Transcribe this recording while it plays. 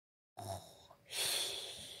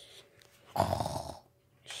Oh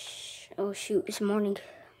shoot, it's morning.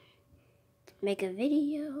 Make a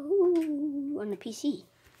video on the PC.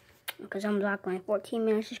 Because I'm LACHLAN, 14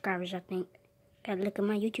 million subscribers, I think. Gotta look at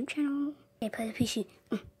my YouTube channel. Hey, play the PC.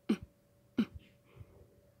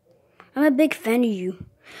 I'm a big fan of you.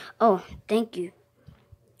 Oh, thank you.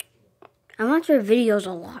 I watch your videos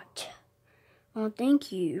a lot. Oh,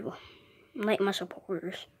 thank you. I like my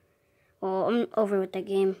supporters. Well, I'm over with that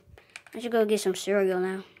game. I should go get some cereal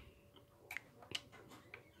now.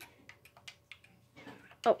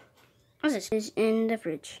 Oh, what's this? It's in the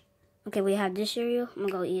fridge. Okay, we have this cereal. I'm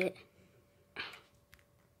gonna go eat it.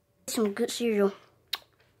 Some good cereal.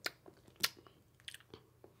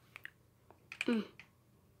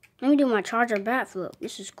 Let me do my charger backflip.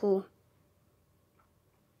 This is cool.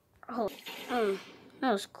 Oh,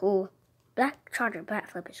 that was cool. Black charger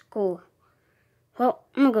backflip is cool. Well,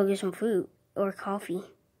 I'm gonna go get some food or coffee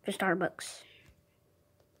for Starbucks.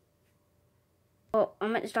 Oh,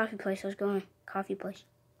 I'm at the coffee place. Let's go in. Coffee place.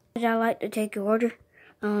 Would I like to take your order?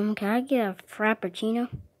 Can I get a frappuccino?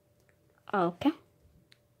 Okay.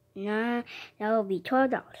 Nah, that will be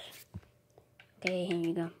 $12. Okay, here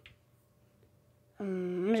you go.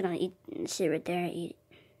 I'm just gonna sit right there and eat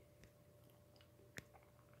it.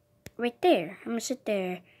 Right there. I'm gonna sit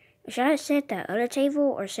there. Should I sit at that other table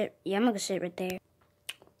or sit? Yeah, I'm gonna sit right there.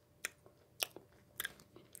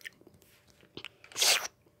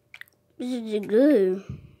 This is good.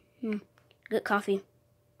 Good coffee.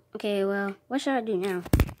 Okay, well, what should I do now?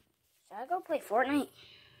 Should I go play Fortnite?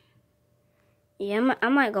 Yeah, I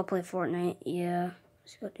might go play Fortnite. Yeah,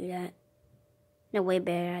 let's go do that. No, way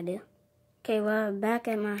better idea. Okay, well, back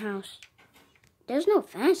at my house. There's no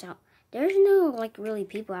fans out. There's no, like, really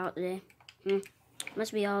people out today.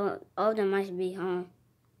 Must be all of them must be home.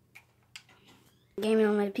 Gaming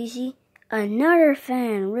on my PC. Another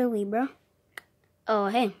fan, really, bro. Oh,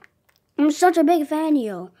 hey. I'm such a big fan of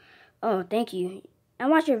you. Oh, thank you. I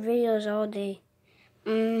watch your videos all day.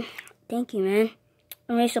 Thank you, man.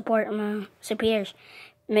 I really support my superiors.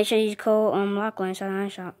 Make sure you code LACHLAN so I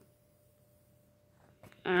shop.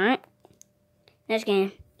 Alright. Next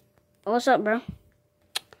game. What's up, bro?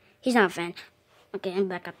 He's not a fan. Okay, I'm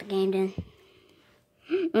back up the game then.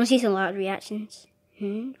 I want to see some loud reactions.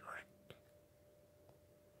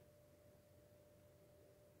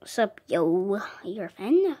 What's up, yo? You're a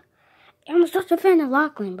fan? I'm such a fan of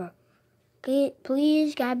LACHLAN, bro. Okay,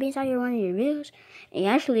 please, gotta be inside one of your videos. And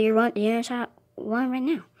actually, you're inside one right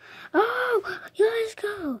now. Oh, yeah, let's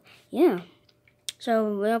go. Yeah.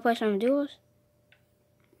 So, we're gonna play some duos.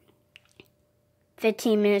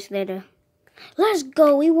 15 minutes later. Let's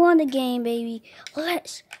go. We won the game, baby.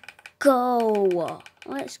 Let's go.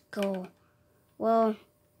 Let's go. Well,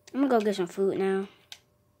 I'm gonna go get some food now.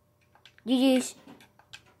 GG's.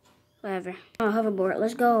 Whatever. Oh, hoverboard.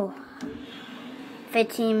 Let's go.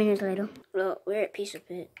 15 minutes later. Look, we're at Pizza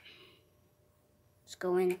Pit. Let's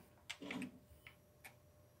go in.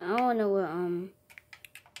 I don't know what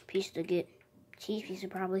pizza to get. Cheese pizza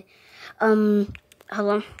probably.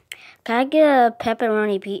 Hello. Can I get a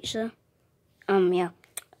pepperoni pizza? Yeah.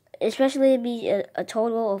 Especially it'd be a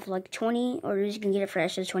total of like 20, or you can get it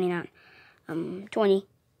fresh as 29. 20.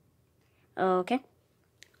 Okay.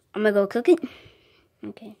 I'm gonna go cook it.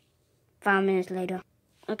 Okay. 5 minutes later.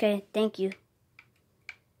 Okay, thank you.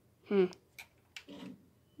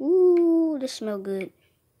 Ooh, this smells good.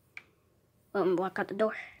 Walk out the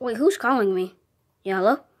door. Wait, who's calling me? Yeah,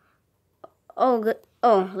 hello? Oh, good.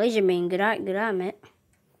 Oh, laser beam. Good eye, mate.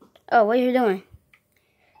 Oh, what are you doing?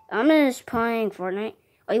 I'm just playing Fortnite.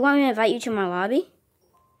 Oh, you want me to invite you to my lobby?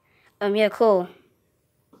 Yeah, cool.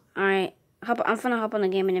 Alright. I'm finna hop on the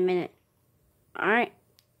game in a minute. Alright.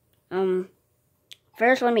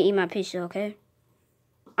 First let me eat my pizza, okay?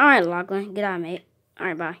 Alright, LACHLAN. Good eye, mate.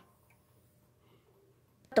 Alright, bye.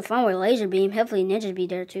 The phone with laser beam. Hopefully ninjas be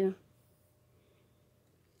there too.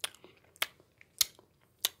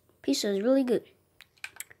 Pizza is really good.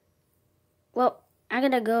 Well, I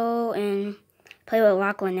gotta go and play with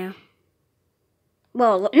LACHLAN now.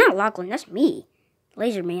 Well, not LACHLAN, that's me.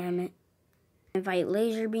 Laser beam, I meant. Invite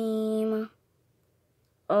laser beam.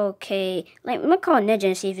 Okay, let me call Ninja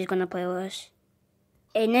and see if he's gonna play with us.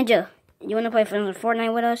 Hey Ninja, you wanna play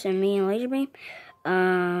Fortnite with us and me and laser beam?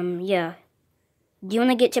 Yeah. Do you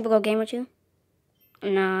wanna get typical gamer too?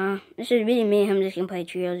 Nah, this is really me and him just can play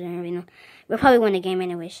trios and everything. We'll probably win the game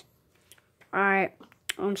anyways. Alright,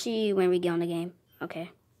 see you when we get on the game.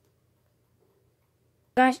 Okay.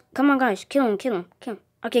 Guys, come on guys, kill him.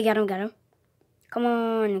 Okay, got him. Come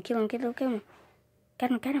on, kill him. Got him.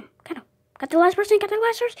 Got the last person. Get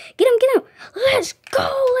him. Let's go,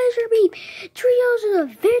 laser beam. Trios of a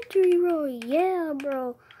victory, bro. Yeah,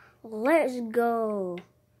 bro. Let's go.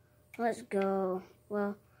 Let's go.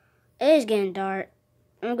 Well, it is getting dark.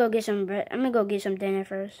 I'm gonna go get some bread. I'm gonna go get some dinner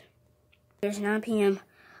first. It's 9 p.m.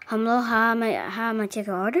 Hello, how am I take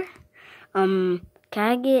an order? Can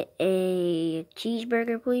I get a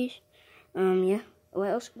cheeseburger, please? Yeah. What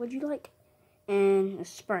else would you like? And a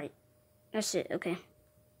Sprite. That's it. Okay.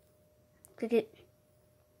 Click it.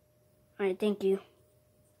 All right. Thank you.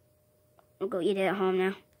 I'll go eat it at home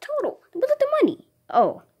now. Total. Look at the money.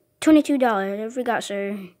 Oh, $22. I forgot,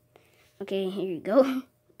 sir. Okay, here you go. What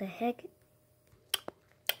the heck?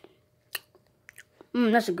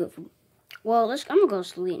 That's a good food. Well, I'm gonna go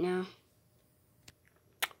sleep now.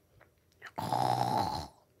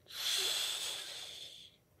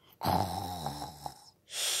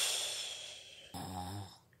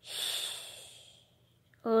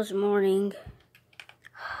 Oh, it's morning.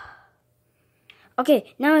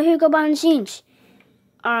 Okay, now here go behind the scenes.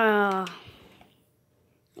 Good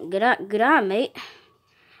eye, mate.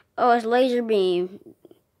 Oh, it's laser beam.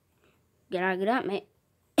 Good eye, mate.